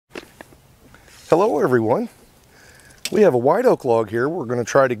Hello everyone. We have a white oak log here we're going to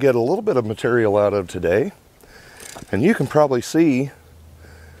try to get a little bit of material out of today. And you can probably see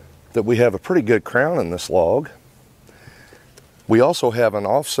that we have a pretty good crown in this log. We also have an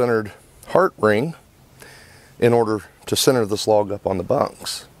off-centered heart ring in order to center this log up on the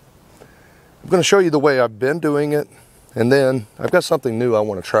bunks. I'm going to show you the way I've been doing it, and then I've got something new I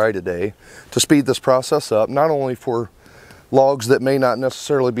want to try today to speed this process up, not only for logs that may not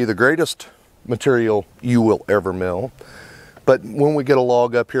necessarily be the greatest material you will ever mill, but when we get a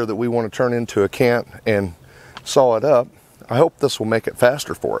log up here that we want to turn into a cant and saw it up, I hope this will make it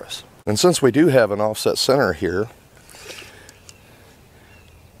faster for us. And since we do have an offset center here,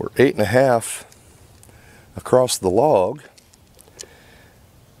 we're 8.5 across the log.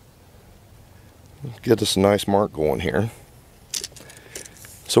 Get us a nice mark going here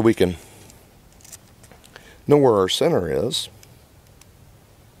so we can know where our center is.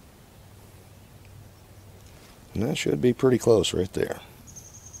 And that should be pretty close right there.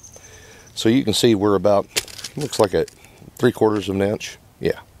 So you can see we're about, looks like a 3/4 of an inch.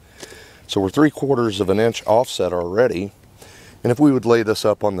 Yeah. So we're 3/4 of an inch offset already. And if we would lay this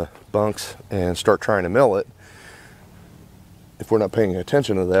up on the bunks and start trying to mill it, if we're not paying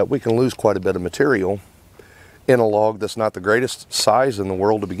attention to that, we can lose quite a bit of material in a log that's not the greatest size in the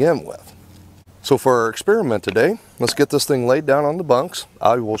world to begin with. So for our experiment today, let's get this thing laid down on the bunks.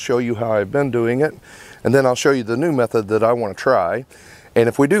 I will show you how I've been doing it, and then I'll show you the new method that I want to try. And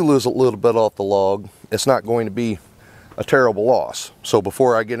if we do lose a little bit off the log, it's not going to be a terrible loss. So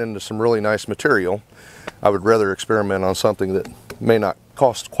before I get into some really nice material, I would rather experiment on something that may not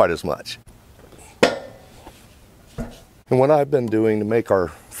cost quite as much. And what I've been doing to make our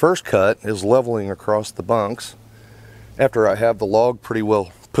first cut is leveling across the bunks after I have the log pretty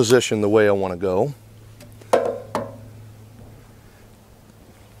well positioned the way I want to go.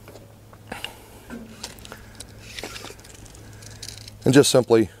 And just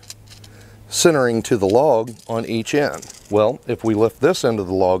simply centering to the log on each end. Well, if we lift this end of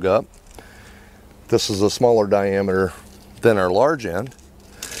the log up, this is a smaller diameter than our large end,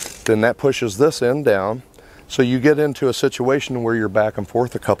 then that pushes this end down. So you get into a situation where you're back and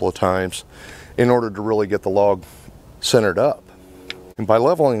forth a couple of times in order to really get the log centered up. And by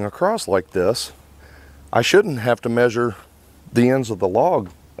leveling across like this, I shouldn't have to measure the ends of the log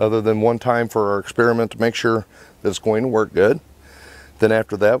other than one time for our experiment to make sure that it's going to work good. Then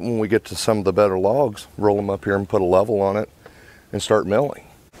after that, when we get to some of the better logs, roll them up here and put a level on it and start milling.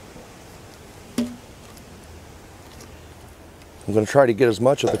 I'm going to try to get as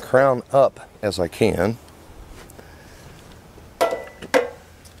much of the crown up as I can.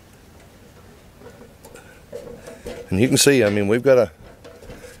 And you can see, I mean, we've got a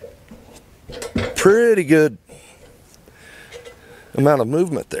pretty good amount of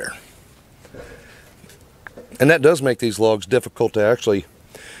movement there. And that does make these logs difficult to actually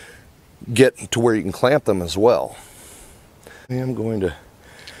get to where you can clamp them as well. I am going to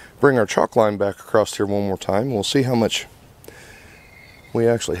bring our chalk line back across here one more time, and we'll see how much we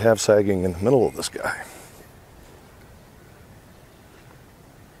actually have sagging in the middle of this guy.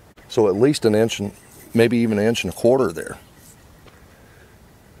 So at least an inch, and maybe even 1.25 inches there.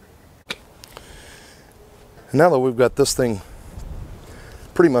 And now that we've got this thing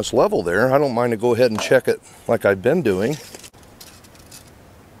pretty much level there, I don't mind to go ahead and check it like I've been doing.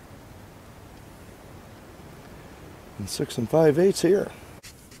 And 6 5/8 here.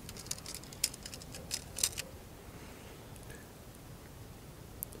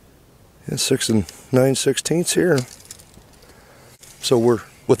 And 6 9/16 here. So we're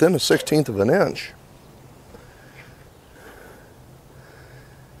within 1/16 of an inch.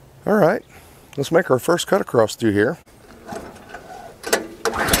 All right, let's make our first cut across through here.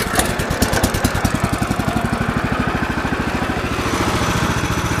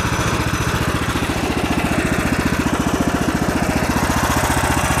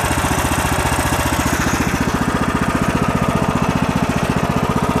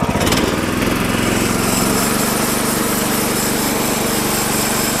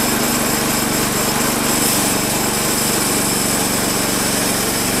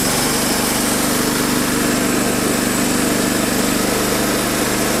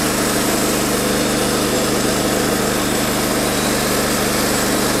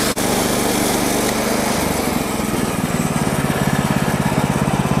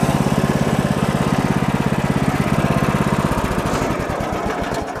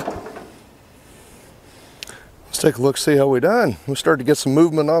 Let's take a look, see how we done. We started to get some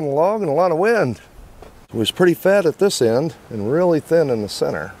movement on the log and a lot of wind. It was pretty fat at this end and really thin in the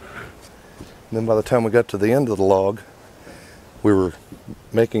center. And then by the time we got to the end of the log, we were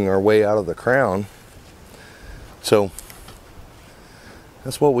making our way out of the crown. So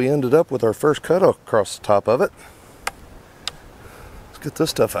that's what we ended up with, our first cut across the top of it. Let's get this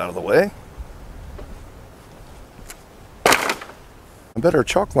stuff out of the way. I bet our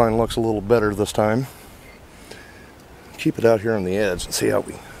chalk line looks a little better this time. Keep it out here on the edge and see how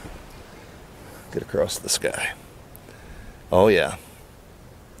we get across the sky. Oh yeah.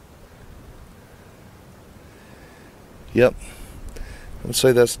 Yep. I'd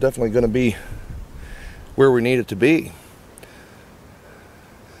say that's definitely going to be where we need it to be.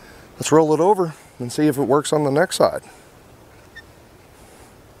 Let's roll it over and see if it works on the next side.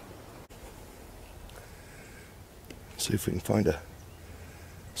 See if we can find a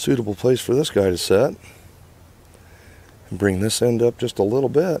suitable place for this guy to set. And bring this end up just a little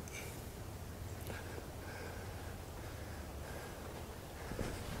bit.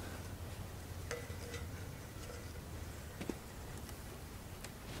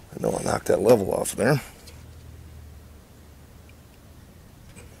 I know I knocked that level off there.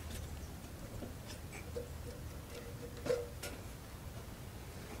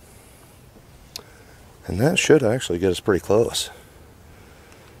 And that should actually get us pretty close.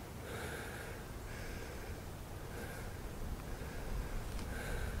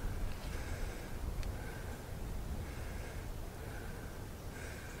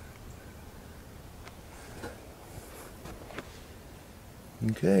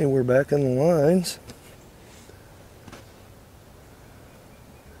 Okay, we're back in the lines.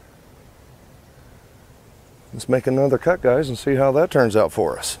 Let's make another cut, guys, and see how that turns out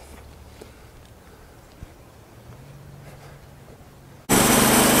for us.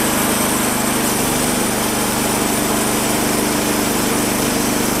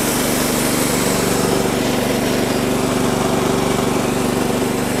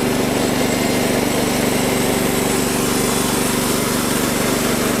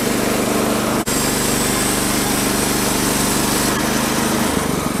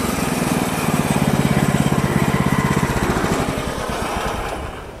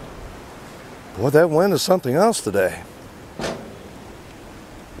 Boy, that wind is something else today.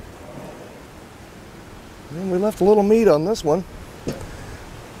 And we left a little meat on this one.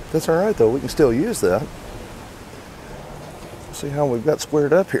 That's all right, though. We can still use that. See how we've got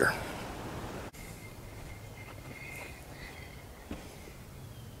squared up here.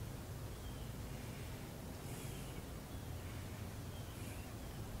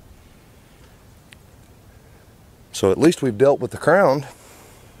 So at least we've dealt with the crown.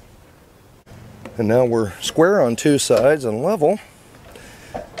 And now we're square on two sides and level.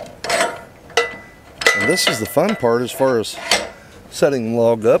 And this is the fun part as far as setting the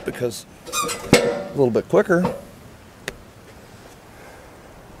log up, because it's a little bit quicker.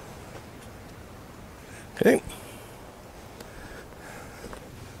 Okay.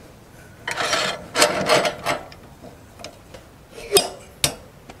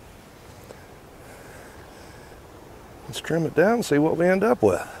 Let's trim it down and see what we end up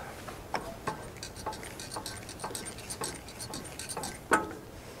with.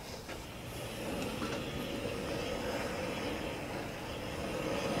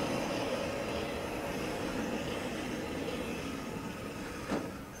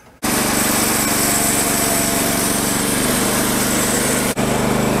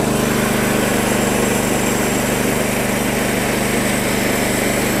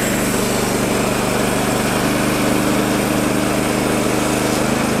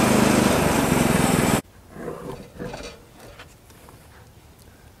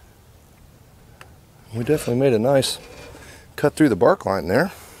 We definitely made a nice cut through the bark line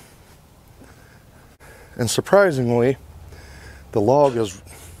there. And surprisingly, the log is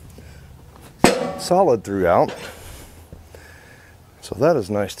solid throughout. So that is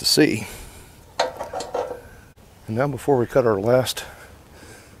nice to see. And now before we cut our last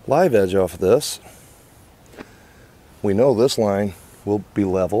live edge off of this, we know this line will be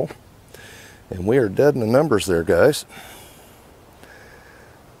level. And we are dead in the numbers there, guys.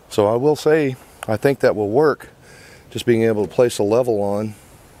 So I will say, I think that will work. Just being able to place a level on,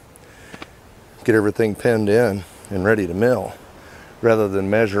 get everything pinned in and ready to mill, rather than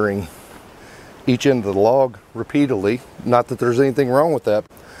measuring each end of the log repeatedly. Not that there's anything wrong with that.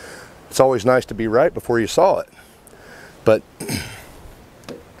 It's always nice to be right before you saw it. But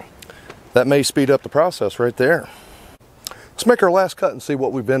that may speed up the process right there. Let's make our last cut and see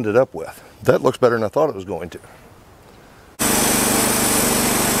what we've ended up with. That looks better than I thought it was going to.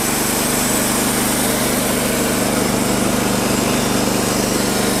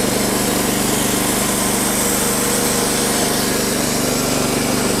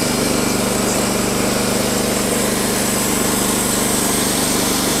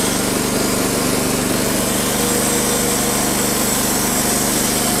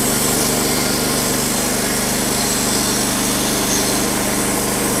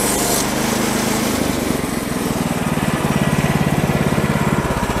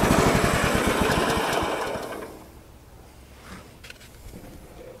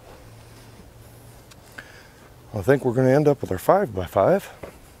 I think we're going to end up with our 5x5.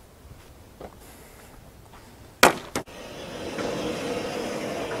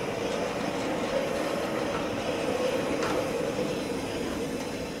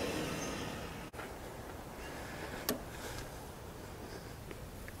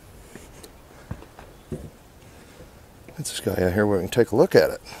 That's this guy out here where we can take a look at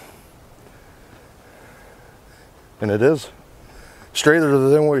it. And it is straighter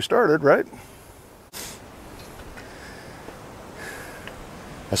than where we started, right?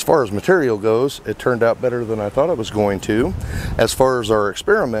 As far as material goes, it turned out better than I thought it was going to. As far as our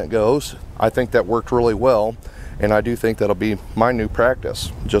experiment goes, I think that worked really well, and I do think that'll be my new practice.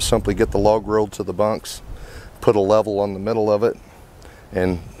 Just simply get the log rolled to the bunks, put a level on the middle of it,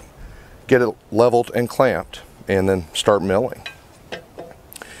 and get it leveled and clamped, and then start milling.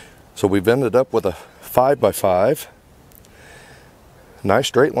 So we've ended up with a 5x5. Nice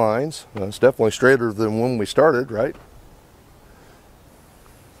straight lines. It's definitely straighter than when we started, right?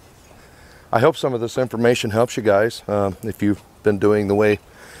 I hope some of this information helps you guys. If you've been doing the way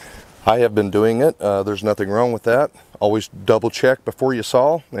I have been doing it, there's nothing wrong with that. Always double check before you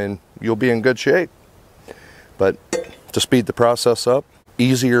saw, and you'll be in good shape. But to speed the process up,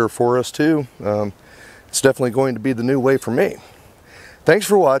 easier for us too, it's definitely going to be the new way for me. Thanks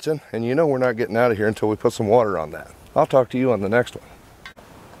for watching, and you know we're not getting out of here until we put some water on that. I'll talk to you on the next one.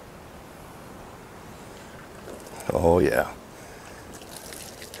 Oh yeah.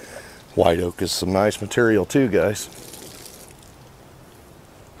 White oak is some nice material too, guys.